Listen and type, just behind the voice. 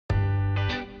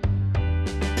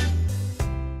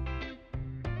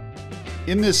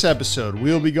In this episode,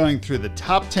 we will be going through the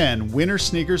top 10 winter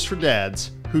sneakers for dads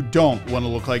who don't want to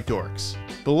look like dorks.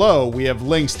 Below, we have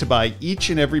links to buy each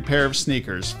and every pair of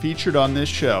sneakers featured on this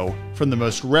show from the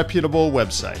most reputable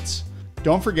websites.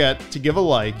 Don't forget to give a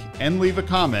like and leave a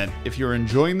comment if you're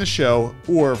enjoying the show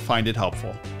or find it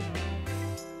helpful.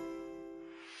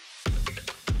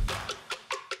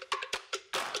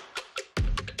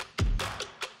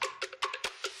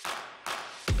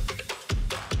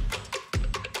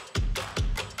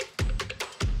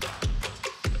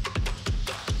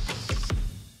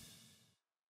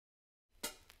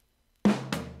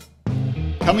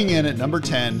 Coming in at number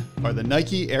 10 are the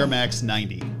Nike Air Max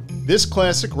 90. This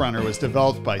classic runner was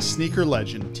developed by sneaker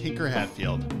legend Tinker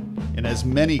Hatfield and has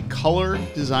many color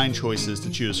design choices to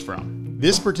choose from.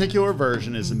 This particular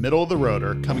version is the middle of the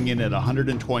roader, coming in at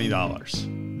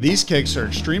 $120. These kicks are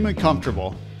extremely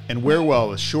comfortable and wear well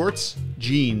with shorts,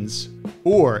 jeans,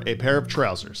 or a pair of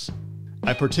trousers.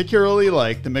 I particularly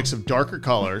like the mix of darker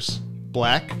colors,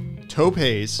 black, taupe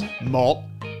haze, malt,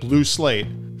 blue slate,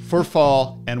 for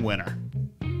fall and winter.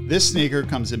 This sneaker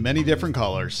comes in many different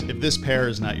colors if this pair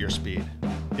is not your speed.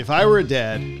 If I were a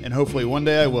dad, and hopefully one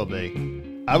day I will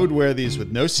be, I would wear these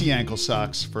with no-see ankle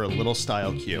socks for a little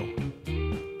style cue.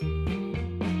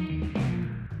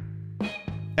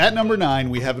 At number 9,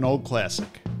 we have an old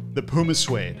classic, the Puma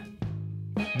Suede.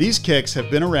 These kicks have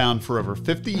been around for over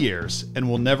 50 years and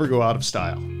will never go out of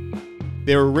style.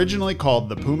 They were originally called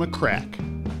the Puma Crack,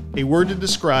 a word to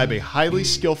describe a highly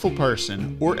skillful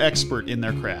person or expert in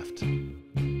their craft.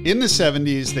 In the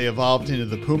 70s, they evolved into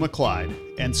the Puma Clyde,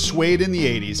 and Suede in the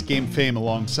 80s gained fame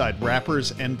alongside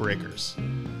rappers and breakers.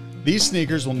 These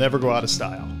sneakers will never go out of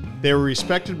style. They were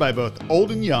respected by both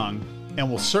old and young, and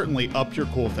will certainly up your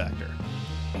cool factor.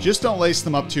 Just don't lace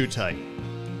them up too tight,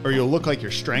 or you'll look like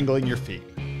you're strangling your feet.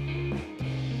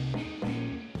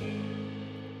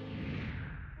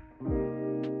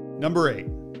 Number 8.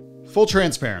 Full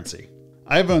transparency.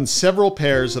 I have owned several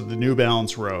pairs of the New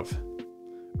Balance Rove.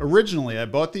 Originally, I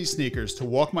bought these sneakers to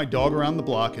walk my dog around the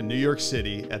block in New York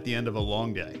City at the end of a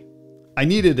long day. I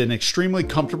needed an extremely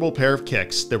comfortable pair of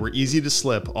kicks that were easy to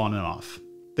slip on and off.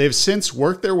 They have since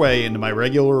worked their way into my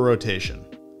regular rotation.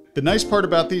 The nice part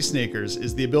about these sneakers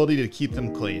is the ability to keep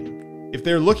them clean. If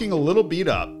they're looking a little beat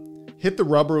up, hit the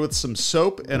rubber with some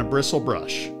soap and a bristle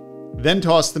brush. Then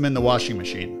toss them in the washing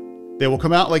machine. They will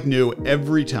come out like new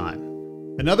every time.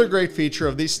 Another great feature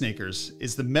of these sneakers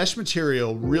is the mesh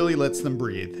material really lets them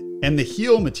breathe, and the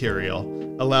heel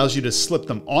material allows you to slip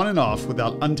them on and off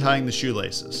without untying the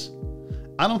shoelaces.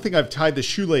 I don't think I've tied the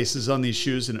shoelaces on these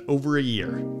shoes in over a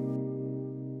year.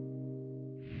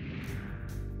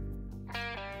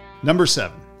 Number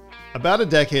 7. About a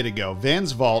decade ago,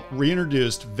 Vans Vault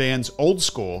reintroduced Vans Old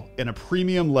School in a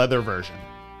premium leather version.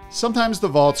 Sometimes the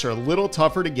vaults are a little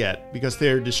tougher to get because they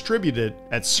are distributed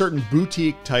at certain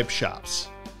boutique type shops.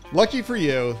 Lucky for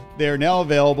you, they are now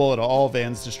available at all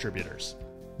Vans distributors.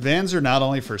 Vans are not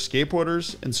only for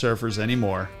skateboarders and surfers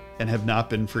anymore, and have not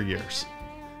been for years.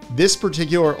 This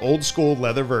particular old school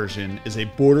leather version is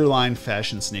a borderline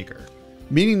fashion sneaker,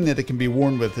 meaning that it can be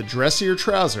worn with a dressier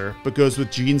trouser but goes with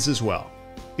jeans as well.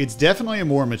 It's definitely a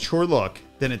more mature look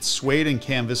than its suede and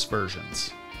canvas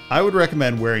versions. I would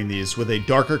recommend wearing these with a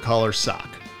darker color sock.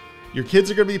 Your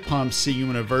kids are going to be pumped seeing you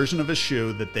in a version of a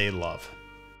shoe that they love.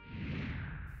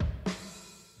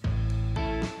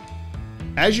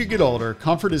 As you get older,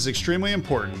 comfort is extremely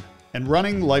important, and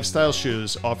running lifestyle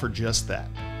shoes offer just that.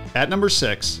 At number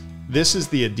 6, this is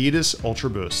the Adidas Ultra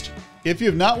Boost. If you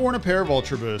have not worn a pair of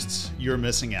Ultra Boosts, you're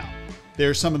missing out. They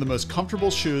are some of the most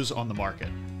comfortable shoes on the market.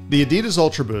 The Adidas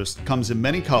Ultra Boost comes in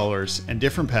many colors and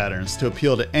different patterns to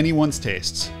appeal to anyone's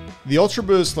tastes. The Ultra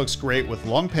Boost looks great with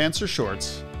long pants or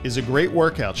shorts, is a great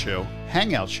workout shoe,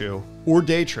 hangout shoe, or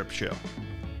day trip shoe.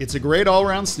 It's a great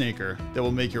all-around sneaker that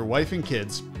will make your wife and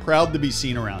kids proud to be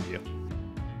seen around you.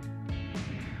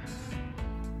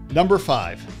 Number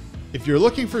 5. If you're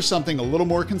looking for something a little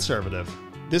more conservative,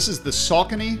 this is the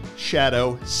Saucony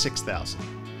Shadow 6000.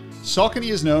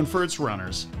 Saucony is known for its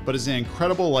runners, but is an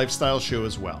incredible lifestyle shoe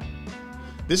as well.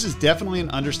 This is definitely an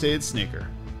understated sneaker,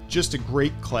 just a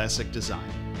great classic design.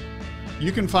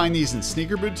 You can find these in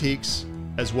sneaker boutiques,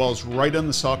 as well as right on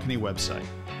the Saucony website.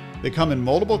 They come in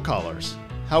multiple colors.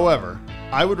 However,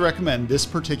 I would recommend this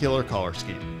particular color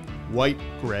scheme: white,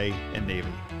 gray, and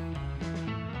navy.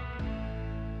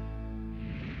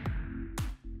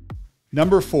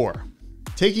 Number 4.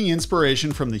 Taking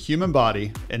inspiration from the human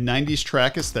body and 90s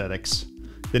track aesthetics,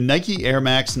 the Nike Air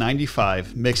Max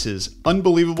 95 mixes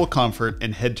unbelievable comfort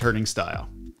and head-turning style.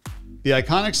 The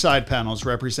iconic side panels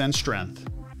represent strength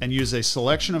and use a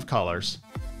selection of colors: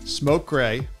 smoke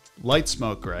gray, light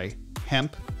smoke gray,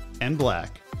 hemp and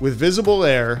black, with visible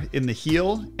air in the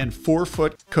heel and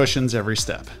 4-foot cushions every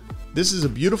step. This is a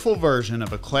beautiful version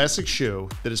of a classic shoe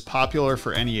that is popular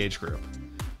for any age group.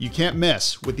 You can't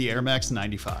miss with the Air Max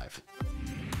 95.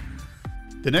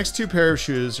 The next two pair of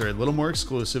shoes are a little more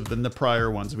exclusive than the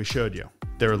prior ones we showed you.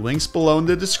 There are links below in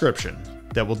the description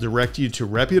that will direct you to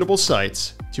reputable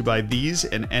sites to buy these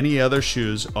and any other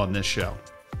shoes on this show.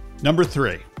 Number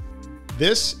 3.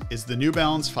 This is the New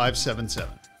Balance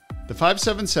 577. The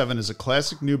 577 is a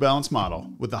classic New Balance model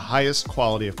with the highest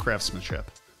quality of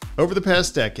craftsmanship. Over the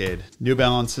past decade, New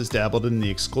Balance has dabbled in the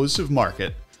exclusive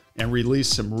market and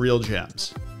released some real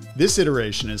gems. This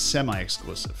iteration is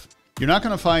semi-exclusive. You're not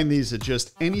going to find these at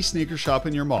just any sneaker shop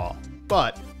in your mall,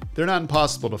 but they're not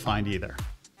impossible to find either.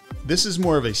 This is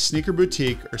more of a sneaker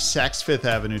boutique or Saks Fifth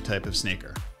Avenue type of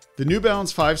sneaker. The New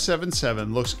Balance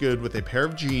 577 looks good with a pair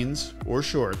of jeans or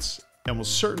shorts and will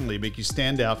certainly make you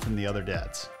stand out from the other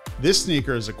dads. This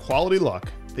sneaker is a quality look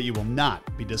that you will not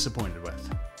be disappointed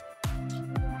with.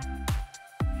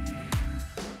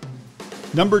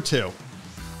 Number 2.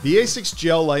 The Asics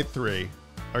Gel Light 3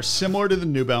 are similar to the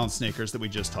New Balance sneakers that we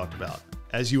just talked about,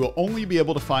 as you will only be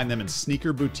able to find them in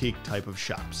sneaker boutique type of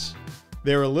shops.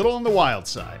 They are a little on the wild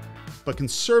side, but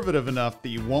conservative enough that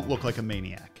you won't look like a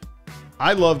maniac.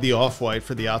 I love the off-white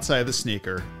for the outside of the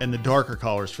sneaker and the darker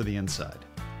colors for the inside.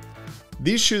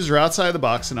 These shoes are outside the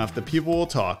box enough that people will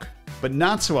talk, but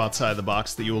not so outside the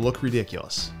box that you will look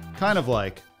ridiculous. Kind of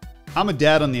like, I'm a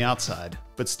dad on the outside,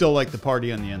 but still like the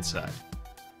party on the inside.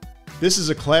 This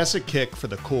is a classic kick for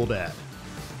the cool dad.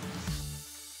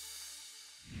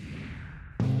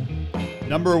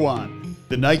 Number 1.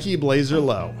 The Nike Blazer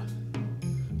Low.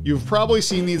 You've probably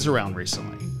seen these around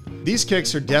recently. These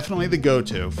kicks are definitely the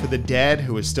go-to for the dad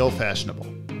who is still fashionable.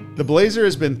 The Blazer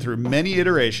has been through many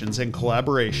iterations and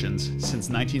collaborations since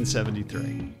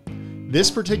 1973.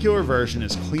 This particular version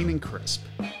is clean and crisp.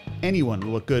 Anyone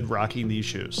will look good rocking these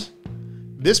shoes.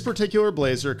 This particular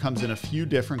Blazer comes in a few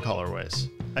different colorways.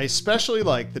 I especially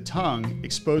like the tongue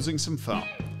exposing some foam.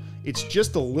 It's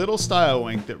just a little style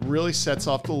wink that really sets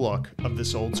off the look of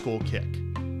this old school kick.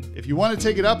 If you want to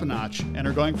take it up a notch and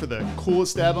are going for the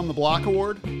coolest dad on the block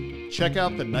award, check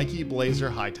out the Nike Blazer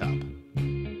High Top.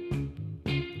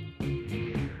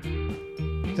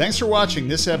 Thanks for watching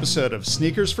this episode of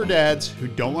Sneakers for Dads Who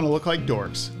Don't Want to Look Like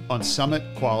Dorks on Summit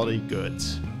Quality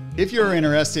Goods. If you're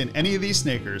interested in any of these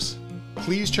sneakers,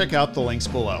 please check out the links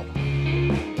below.